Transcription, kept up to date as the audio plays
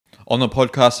On the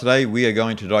podcast today, we are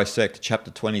going to dissect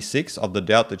chapter 26 of the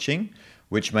Tao Te Ching,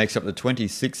 which makes up the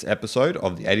 26th episode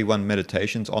of the 81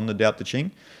 meditations on the Tao Te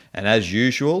Ching. And as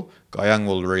usual, Guiyang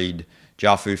will read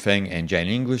Jiao Fu Feng and Jane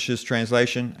English's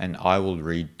translation, and I will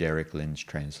read Derek Lin's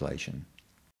translation.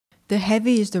 The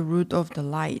heavy is the root of the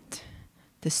light.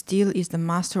 The still is the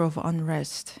master of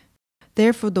unrest.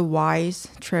 Therefore the wise,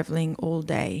 traveling all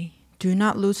day, do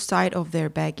not lose sight of their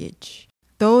baggage.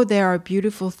 Though there are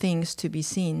beautiful things to be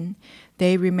seen,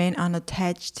 they remain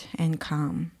unattached and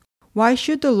calm. Why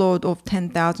should the Lord of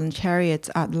 10,000 chariots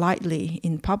act lightly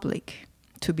in public?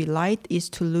 To be light is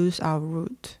to lose our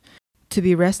root. To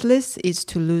be restless is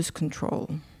to lose control.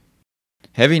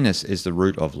 Heaviness is the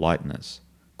root of lightness.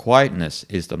 Quietness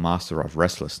is the master of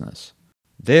restlessness.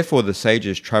 Therefore the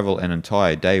sages travel an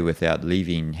entire day without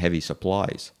leaving heavy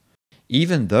supplies.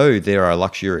 Even though there are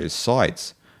luxurious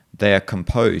sights, they are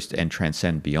composed and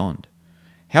transcend beyond.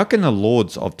 How can the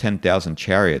lords of 10,000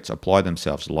 chariots apply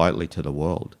themselves lightly to the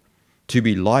world? To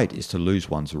be light is to lose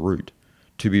one's root.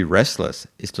 To be restless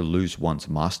is to lose one's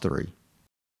mastery.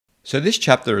 So this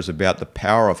chapter is about the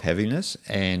power of heaviness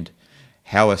and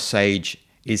how a sage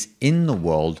is in the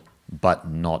world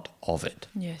but not of it.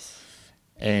 Yes.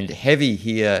 And heavy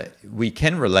here, we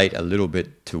can relate a little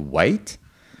bit to weight,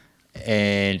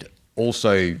 and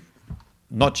also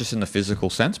not just in the physical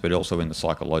sense, but also in the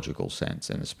psychological sense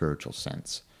and the spiritual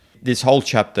sense. This whole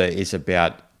chapter is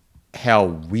about how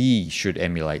we should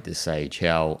emulate the sage,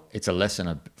 how it's a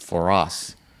lesson for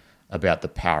us about the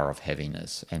power of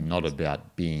heaviness and not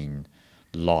about being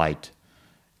light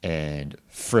and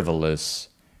frivolous,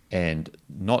 and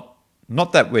not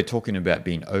that we're talking about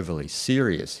being overly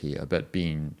serious here, but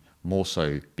being more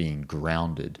so being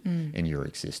grounded in your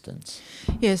existence.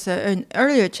 Yes, in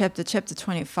earlier chapter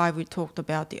 25, we talked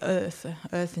about the earth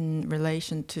in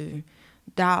relation to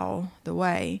Tao, the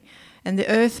way, and the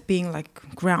earth being like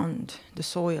ground, the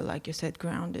soil, like you said,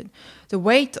 grounded. The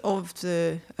weight of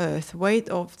the earth, weight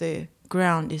of the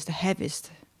ground is the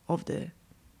heaviest of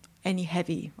any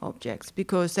heavy objects,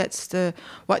 because that's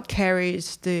what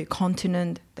carries the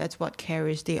continent, that's what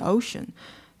carries the ocean.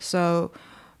 So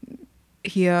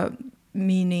here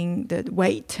meaning that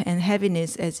weight and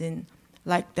heaviness as in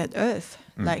like that earth,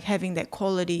 like having that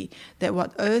quality that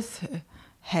what earth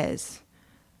has,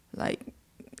 like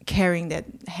carrying that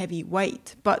heavy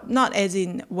weight, but not as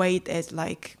in weight as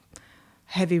like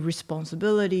heavy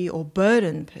responsibility or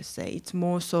burden per se. It's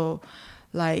more so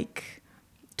like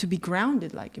to be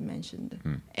grounded, like you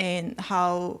mentioned, and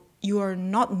how you are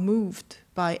not moved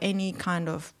by any kind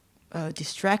of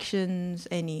distractions,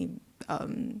 any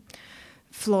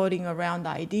floating around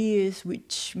ideas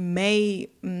which may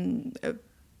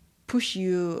push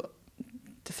you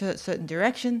to a certain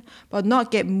direction, but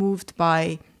not get moved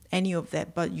by any of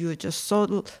that, but you're just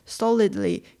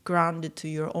solidly grounded to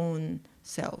your own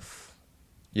self.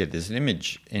 Yeah, there's an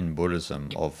image in Buddhism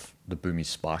of the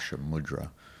Bhumisparsha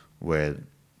mudra, where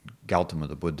Gautama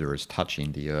the Buddha is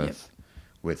touching the earth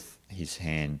with his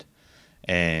hand,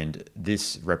 and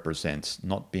this represents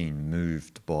not being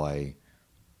moved by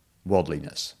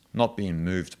worldliness, not being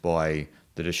moved by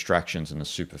the distractions and the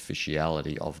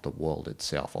superficiality of the world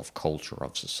itself, of culture,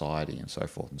 of society, and so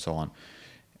forth and so on.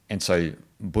 And so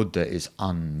Buddha is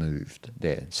unmoved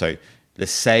there. So the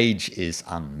sage is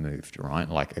unmoved, right?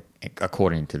 Like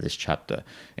according to this chapter.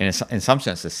 And in some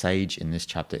sense, the sage in this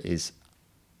chapter is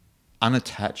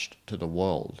unattached to the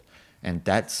world. And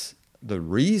that's the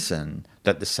reason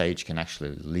that the sage can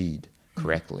actually lead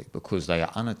correctly, because they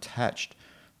are unattached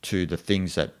to the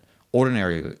things that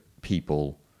ordinary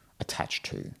people attach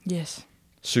to. Yes.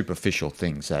 Superficial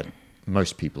things that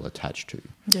most people attach to.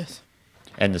 Yes.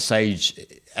 And the sage,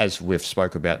 as we've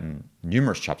spoke about in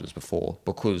numerous chapters before,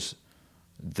 because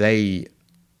they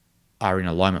are in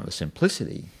alignment with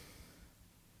simplicity,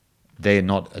 they're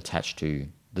not attached to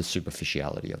the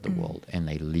superficiality of the world, and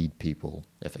they lead people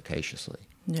efficaciously.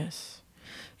 Yes.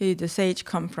 The sage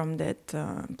come from that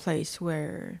place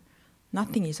where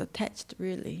nothing is attached,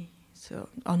 really. So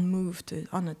unmoved,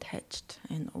 unattached,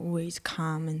 and always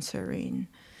calm and serene.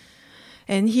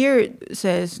 And here it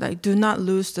says, like, do not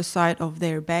lose the sight of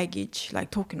their baggage, like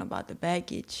talking about the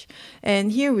baggage.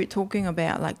 And here we're talking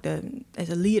about like as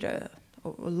a leader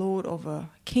or a lord of a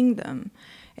kingdom.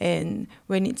 And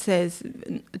when it says,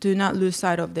 do not lose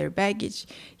sight of their baggage,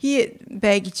 here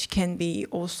baggage can be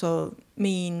also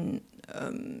mean,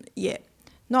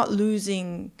 not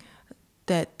losing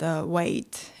that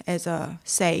weight as a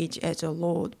sage, as a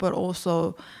lord, but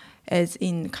also as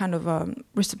in kind of a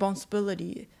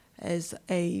responsibility as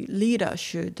a leader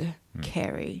should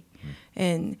carry,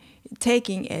 and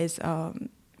taking as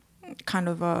kind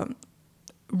of a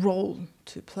role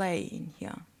to play in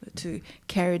here, to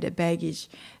carry the baggage,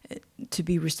 to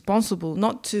be responsible,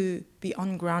 not to be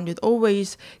ungrounded,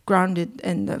 always grounded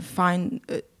and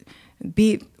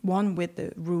be one with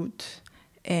the root,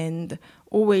 and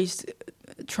always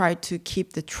try to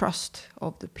keep the trust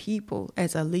of the people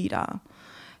as a leader.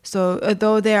 So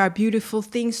though there are beautiful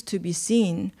things to be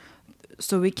seen,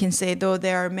 so we can say though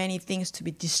there are many things to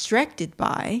be distracted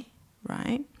by,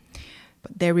 right?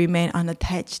 But they remain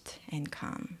unattached and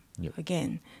calm. Yep.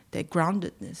 Again, their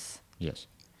groundedness. Yes.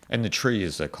 And the tree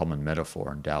is a common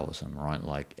metaphor in Taoism, right?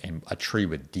 Like a tree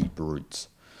with deep roots.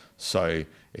 So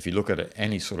if you look at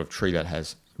any sort of tree that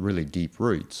has really deep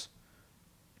roots,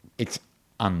 it's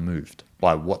unmoved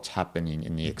by what's happening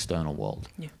in the external world,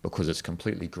 because it's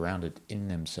completely grounded in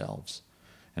themselves.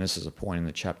 And this is a point in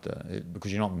the chapter,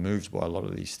 because you're not moved by a lot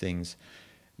of these things.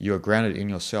 You're grounded in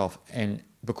yourself, and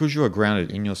because you are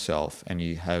grounded in yourself and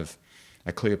you have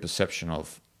a clear perception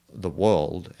of the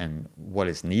world and what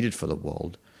is needed for the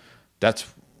world,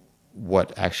 that's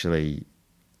actually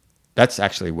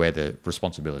where the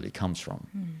responsibility comes from.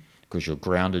 Because you're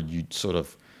grounded,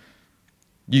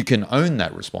 you can own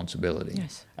that responsibility,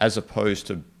 as opposed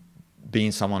to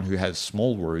being someone who has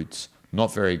small roots,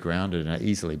 not very grounded, and are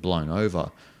easily blown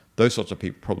over. Those sorts of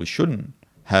people probably shouldn't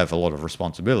have a lot of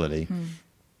responsibility.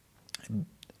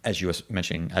 As you were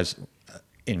mentioning, as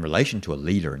in relation to a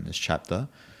leader in this chapter,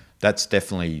 that's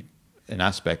definitely an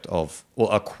aspect of, or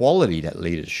a quality that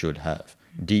leaders should have: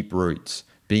 deep roots,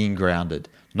 being grounded.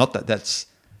 Not that that's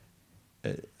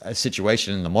a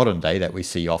situation in the modern day that we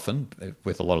see often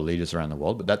with a lot of leaders around the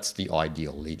world, but that's the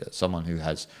ideal leader, someone who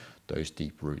has those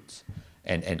deep roots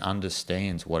and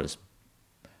understands what is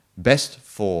best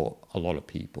for a lot of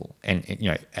people. And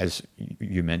as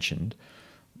you mentioned,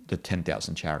 the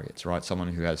 10,000 chariots, right? Someone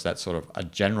who has that sort of a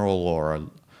general or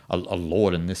a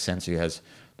lord in this sense, who has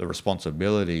the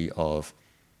responsibility of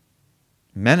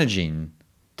managing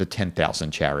the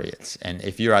 10,000 chariots. And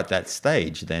if you're at that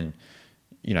stage, then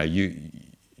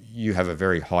you have a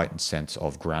very heightened sense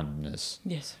of groundedness,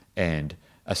 and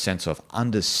a sense of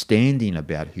understanding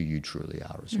about who you truly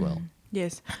are as well.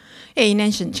 Yes. In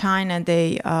ancient China,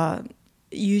 they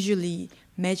usually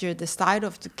measure the size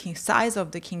of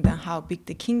the kingdom, how big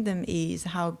the kingdom is,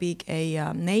 how big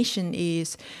a nation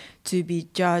is, to be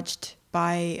judged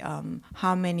by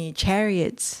how many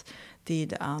chariots the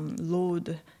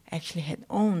Lord actually had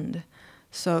owned.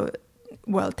 So,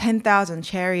 10,000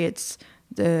 chariots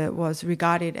was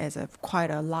regarded as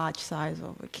quite a large size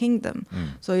of a kingdom.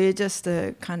 So it's just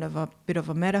kind of a bit of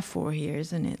a metaphor here,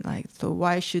 isn't it? Like, so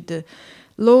why should the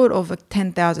Lord of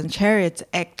 10,000 chariots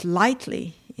act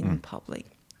lightly in public?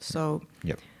 So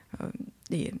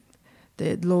the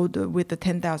Lord with the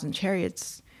 10,000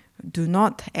 chariots do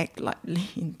not act lightly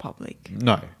in public.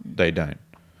 No, they don't.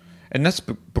 And that's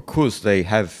because they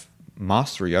have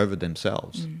mastery over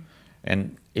themselves.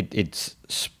 And it's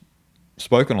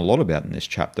spoken a lot about in this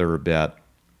chapter. About,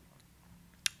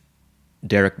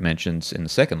 Derek mentions in the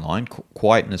second line,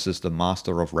 quietness is the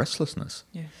master of restlessness.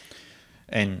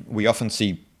 And we often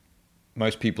see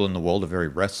most people in the world are very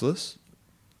restless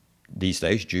these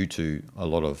days due to a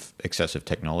lot of excessive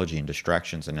technology and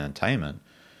distractions and entertainment.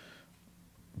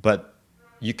 But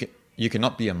you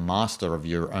cannot be a master of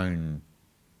your own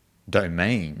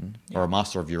domain or a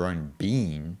master of your own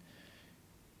being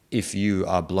if you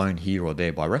are blown here or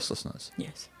there by restlessness.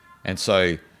 And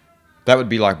so that would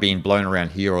be like being blown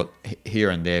around here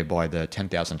and there by the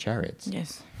 10,000 chariots.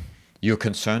 You're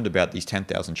concerned about these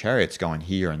 10,000 chariots going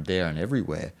here and there and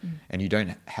everywhere, and you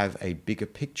don't have a bigger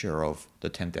picture of the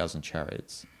 10,000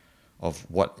 chariots, of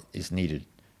what is needed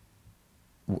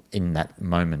in that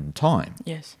moment in time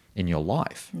in your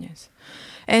life.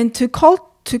 And to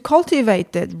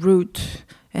cultivate that root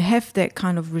and have that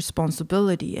kind of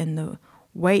responsibility and the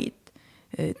weight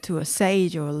to a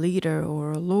sage or a leader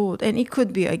or a lord. And it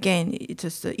could be, again, it's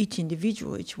just each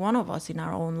individual, each one of us in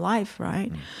our own life,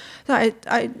 right? So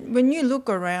when you look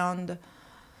around,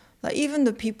 like even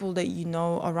the people that you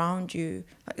know around you,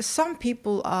 like some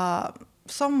people are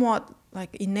somewhat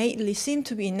like seem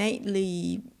to be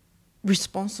innately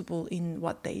responsible in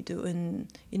what they do, and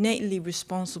innately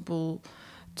responsible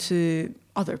to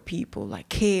other people, like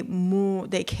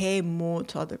they care more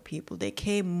to other people, they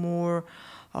care more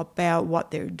about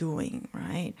what they're doing,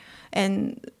 right?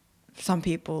 And some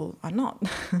people are not.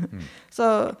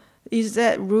 So is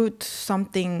that root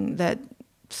something that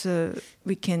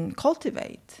we can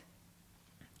cultivate?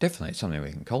 Definitely, it's something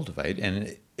we can cultivate.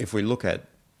 And if we look at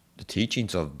the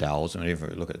teachings of Taoism, and if we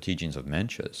look at the teachings of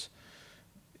Mencius,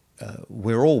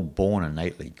 we're all born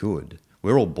innately good.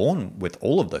 We're all born with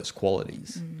all of those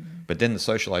qualities. But then the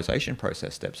socialization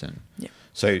process steps in.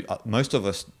 So most of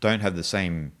us don't have the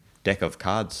same deck of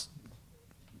cards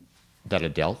that are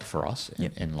dealt for us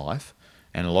in life.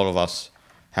 And a lot of us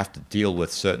have to deal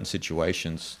with certain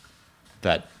situations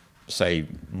that, say,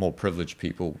 more privileged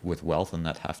people with wealth and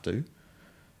that have to.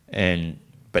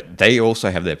 But they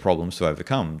also have their problems to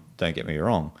overcome, don't get me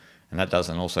wrong. And that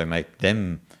doesn't also make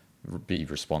them be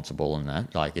responsible in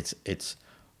that. Like it's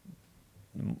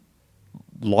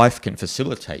life can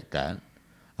facilitate that,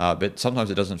 but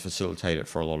sometimes it doesn't facilitate it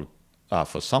for a lot of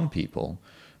for some people.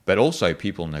 But also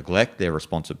people neglect their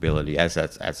responsibility, as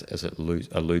it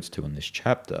alludes to in this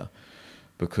chapter,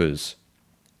 because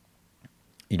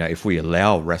if we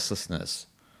allow restlessness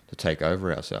to take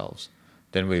over ourselves,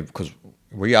 then because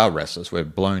we are restless, we're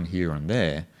blown here and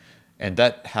there, and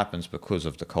that happens because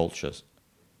of the cultures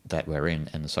that we're in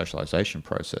and the socialization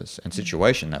process and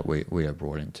situation that we are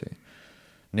brought into.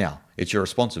 Now, it's your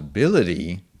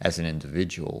responsibility as an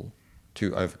individual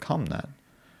to overcome that.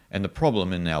 And the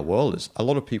problem in our world is a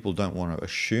lot of people don't want to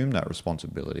assume that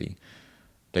responsibility.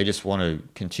 They just want to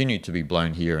continue to be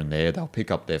blown here and there. They'll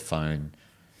pick up their phone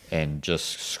and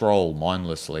just scroll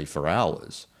mindlessly for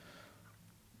hours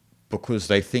because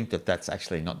they think that that's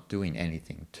actually not doing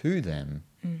anything to them,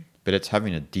 but it's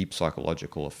having a deep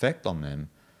psychological effect on them,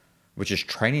 which is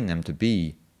training them to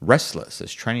be restless.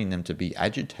 It's training them to be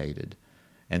agitated.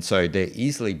 And so they're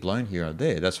easily blown here or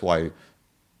there. That's why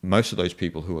most of those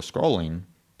people who are scrolling,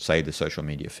 say the social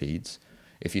media feeds,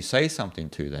 if you say something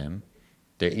to them,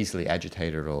 they're easily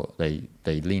agitated or they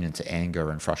lean into anger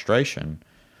and frustration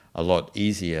a lot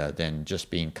easier than just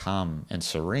being calm and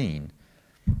serene.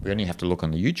 We only have to look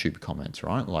on the YouTube comments,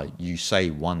 right? Like you say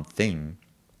one thing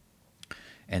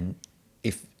and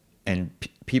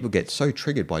people get so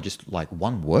triggered by just like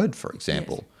one word, for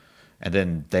example, and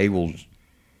then they will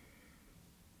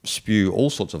spew all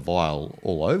sorts of vile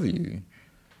all over you.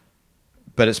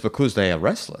 But it's because they are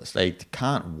restless. They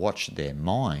can't watch their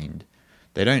mind.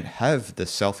 They don't have the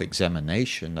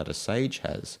self-examination that a sage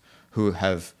has, who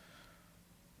have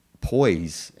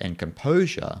poise and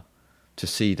composure to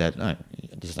see that, no,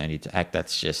 there's no need to act.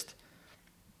 That's just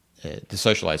the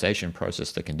socialization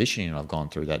process, the conditioning I've gone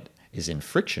through that is in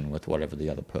friction with whatever the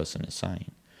other person is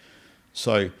saying.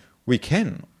 So we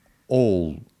can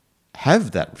all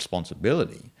have that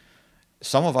responsibility.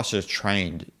 Some of us are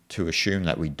trained to assume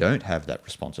that we don't have that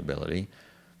responsibility.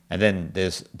 And then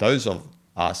there's those of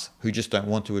us who just don't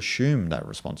want to assume that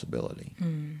responsibility.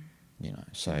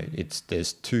 So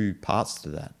there's two parts to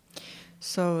that.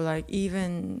 So like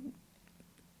even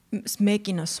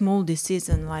making a small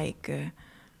decision like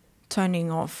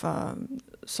turning off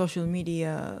social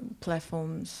media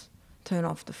platforms, turn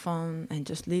off the phone and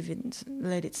just leave it,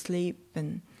 let it sleep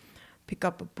and pick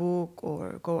up a book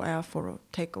or go out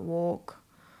take a walk.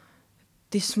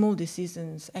 These small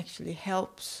decisions actually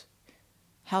help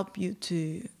you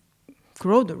to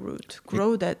grow the root,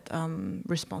 grow that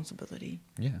responsibility.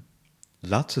 Yeah.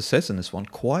 Lao-Tzu says in this one,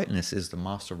 quietness is the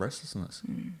master of restlessness.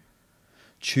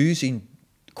 Choosing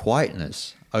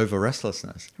quietness over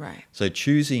restlessness. Right. So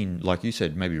choosing, like you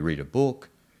said, maybe read a book,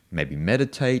 maybe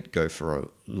meditate, go for a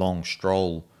long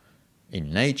stroll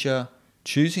in nature,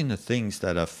 choosing the things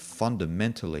that are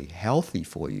fundamentally healthy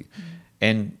for you.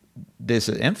 And there's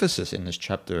an emphasis in this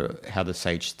chapter how the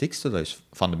sage sticks to those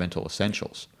fundamental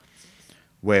essentials,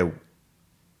 where,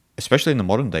 especially in the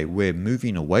modern day, we're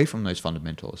moving away from those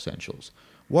fundamental essentials.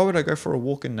 Why would I go for a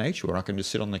walk in nature where I can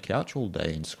just sit on the couch all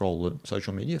day and scroll the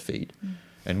social media feed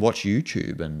and watch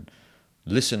YouTube and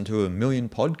listen to a million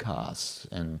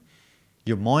podcasts? And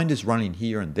your mind is running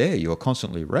here and there. You're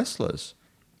constantly restless.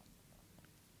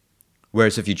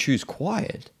 Whereas if you choose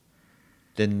quiet,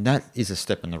 then that is a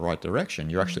step in the right direction.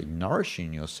 You're actually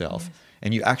nourishing yourself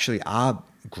and you actually are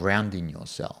grounding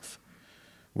yourself.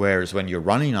 Whereas when you're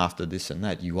running after this and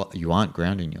that, you aren't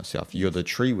grounding yourself. You're the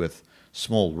tree with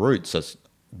small roots that's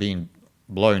being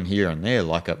blown here and there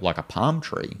like a palm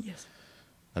tree,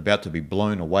 about to be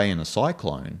blown away in a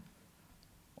cyclone.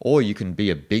 Or you can be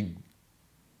a big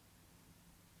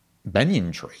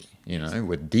banyan tree,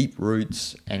 with deep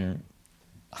roots and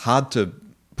hard to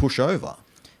push over.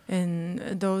 And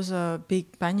those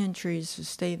big banyan trees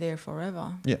stay there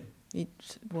forever. Yeah. It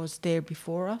was there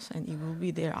before us and it will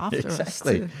be there after us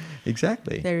too.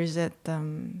 Exactly. There is that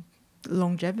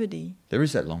longevity. There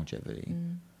is that longevity.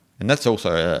 And that's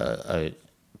also a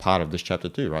part of this chapter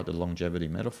too, right? The longevity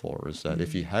metaphor is that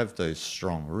if you have those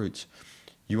strong roots,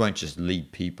 you won't just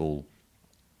lead people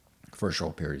for a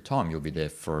short period of time. You'll be there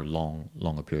for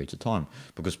longer periods of time,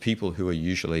 because people who are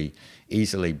usually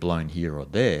easily blown here or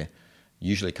there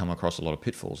usually come across a lot of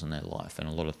pitfalls in their life and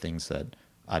a lot of things that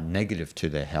are negative to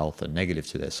their health and negative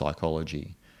to their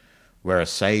psychology, where a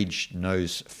sage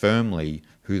knows firmly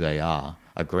who they are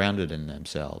grounded in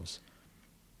themselves.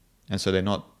 And so they're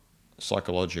not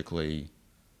psychologically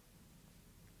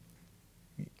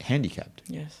handicapped.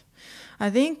 Yes. I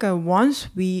think once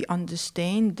we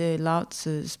understand the Lao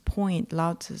Tzu's point,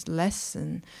 Lao Tzu's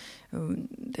lesson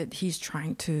that he's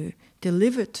trying to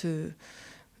deliver to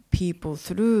people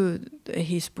through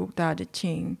his book Tao Te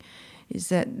Ching, is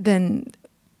that then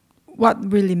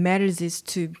what really matters is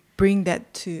to bring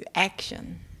that to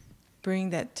action,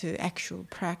 bring that to actual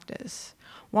practice.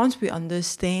 Once we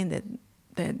understand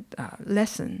that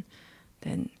lesson,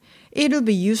 then it'll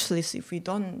be useless if we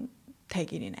don't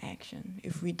take it in action,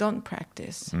 if we don't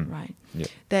practice, right? Yeah.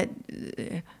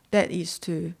 That is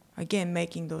to, again,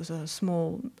 making those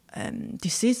small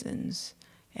decisions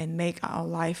and make our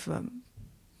life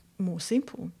more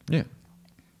simple. Yeah.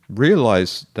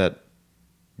 Realize that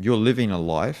you're living a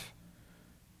life,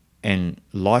 and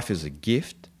life is a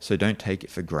gift, so don't take it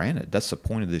for granted. That's the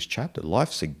point of this chapter.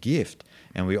 Life's a gift,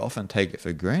 and we often take it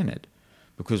for granted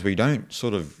because we don't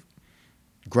sort of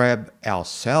grab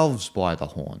ourselves by the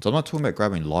horns. I'm not talking about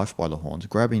grabbing life by the horns,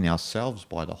 grabbing ourselves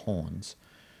by the horns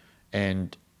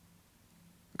and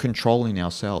controlling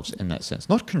ourselves in that sense.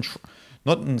 Not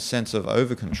in the sense of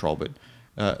over control,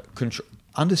 but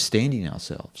understanding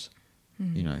ourselves.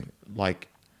 You know, like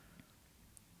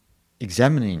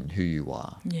examining who you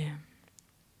are. Yeah.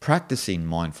 Practicing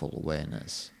mindful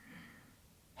awareness.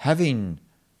 Having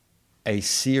a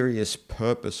serious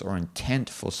purpose or intent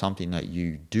for something that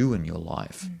you do in your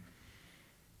life.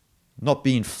 Not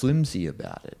being flimsy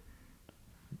about it.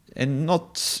 And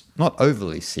not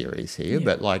overly serious here,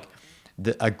 but like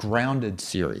a grounded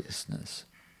seriousness,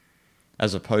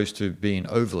 as opposed to being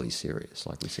overly serious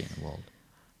like we see in the world.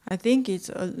 I think it's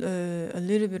a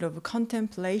little bit of a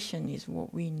contemplation is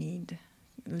what we need.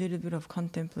 A little bit of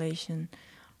contemplation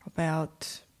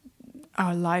about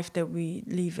our life that we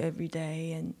live every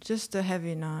day, and just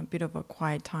having a bit of a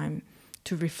quiet time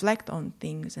to reflect on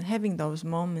things, and having those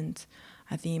moments,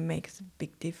 I think it makes a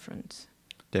big difference.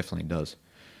 Definitely does.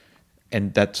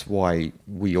 And that's why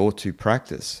we ought to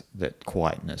practice that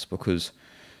quietness, because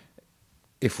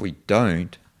if we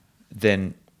don't,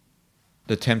 then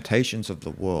the temptations of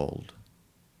the world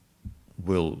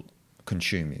will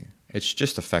consume you. It's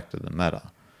just a fact of the matter.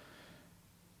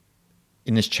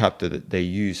 In this chapter, they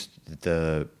used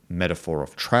the metaphor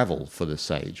of travel for the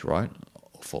sage, right?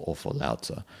 Or for Lao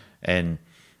Tzu. And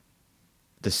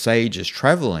the sage is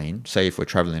traveling, say if we're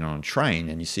traveling on a train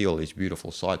and you see all these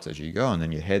beautiful sights as you go, and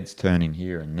then your head's turning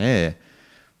here and there,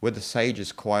 where the sage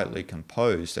is quietly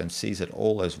composed and sees it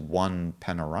all as one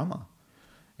panorama.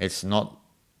 It's not,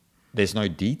 there's no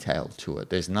detail to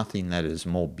it. There's nothing that is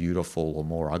more beautiful or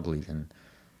more ugly than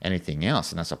anything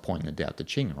else. And that's a point in the Tao Te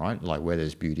Ching, right? Like where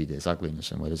there's beauty, there's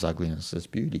ugliness, and where there's ugliness, there's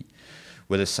beauty.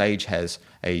 Where the sage has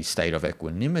a state of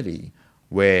equanimity,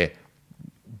 where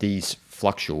these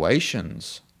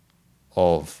fluctuations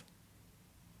of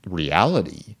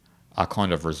reality are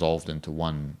kind of resolved into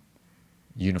one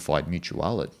unified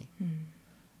mutuality.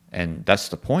 And that's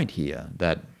the point here,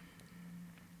 that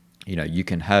you know, you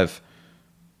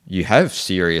have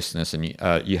seriousness and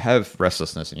you have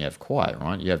restlessness and you have quiet,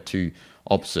 right? You have two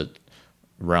opposite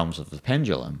realms of the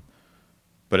pendulum.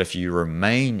 But if you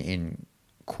remain in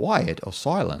quiet or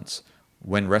silence,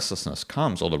 when restlessness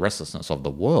comes, or the restlessness of the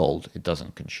world, it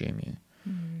doesn't consume you.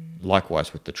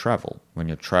 Likewise with the travel. When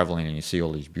you're traveling and you see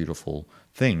all these beautiful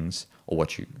things, or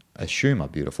what you assume are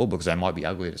beautiful, because they might be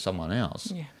ugly to someone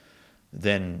else,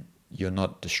 then you're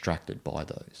not distracted by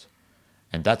those.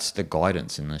 And that's the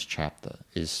guidance in this chapter,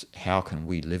 is how can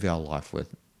we live our life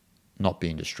with not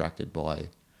being distracted by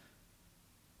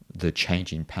the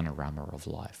changing panorama of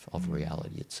life, of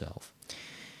reality itself.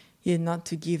 Yeah, not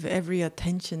to give every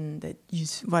attention that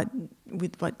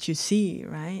with what you see,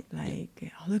 right?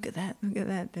 Like, oh, look at that.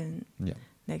 Then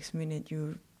next minute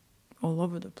you're all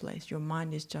over the place. Your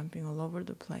mind is jumping all over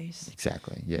the place.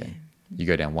 Exactly, yeah. You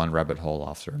go down one rabbit hole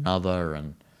after another,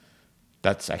 and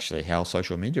that's actually how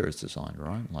social media is designed,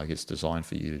 right? Like, it's designed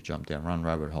for you to jump down one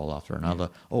rabbit hole after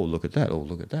another. Oh, look at that. Oh,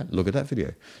 look at that. Look at that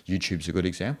video. YouTube's a good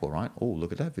example, right? Oh,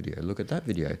 look at that video. Look at that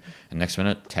video. And next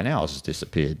minute, 10 hours has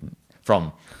disappeared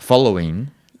from following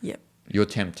your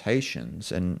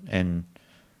temptations and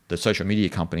the social media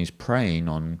companies preying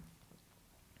on,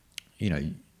 you know,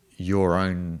 your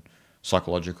own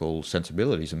psychological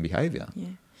sensibilities and behavior.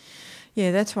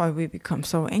 Yeah, that's why we become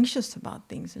so anxious about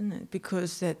things, isn't it?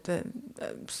 Because that the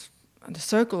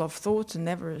circle of thoughts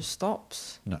never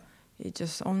stops. No, it's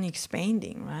just only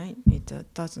expanding, right? It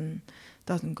doesn't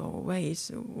go away.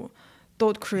 It's,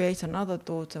 thought creates another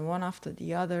thought, and one after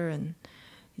the other, and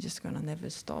it's just gonna never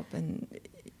stop. And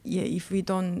if we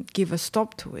don't give a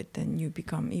stop to it, then you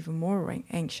become even more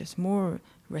anxious, more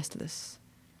restless.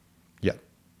 Yeah.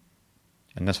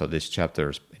 And that's what this chapter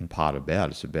is in part about.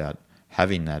 It's about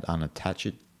having that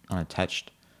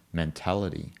unattached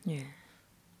mentality. Yeah.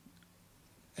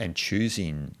 And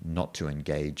choosing not to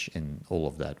engage in all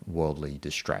of that worldly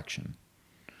distraction.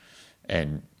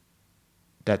 And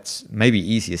that's maybe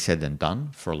easier said than done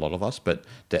for a lot of us, but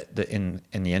in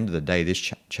the end of the day,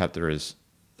 this chapter is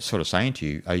sort of saying to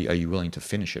you, are you willing to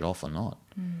finish it off or not?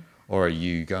 Or are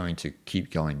you going to keep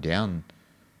going down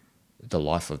the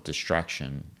life of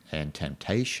distraction and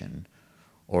temptation?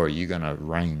 Or are you going to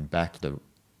rein back the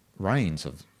reins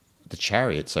of the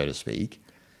chariot, so to speak,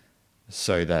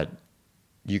 so that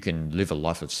you can live a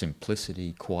life of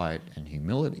simplicity, quiet, and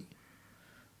humility?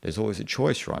 There's always a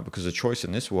choice, right? Because the choice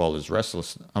in this world is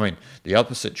restless. I mean, the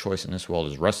opposite choice in this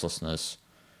world is restlessness,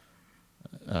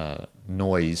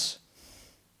 noise,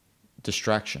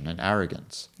 distraction, and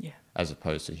arrogance, as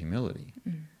opposed to humility.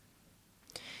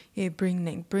 Yeah,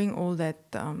 bring all that,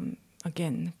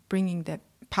 again, bringing that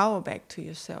power back to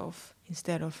yourself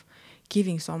instead of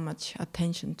giving so much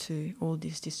attention to all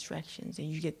these distractions and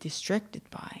you get distracted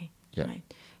by, right?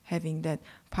 Having that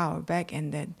power back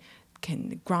and that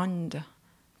can ground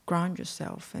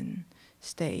yourself and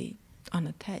stay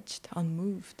unattached,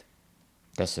 unmoved.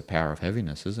 That's the power of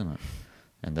heaviness, isn't it?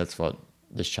 And that's what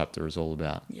this chapter is all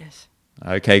about. Yes.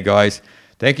 Okay, guys.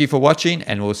 Thank you for watching,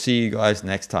 and we'll see you guys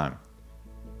next time.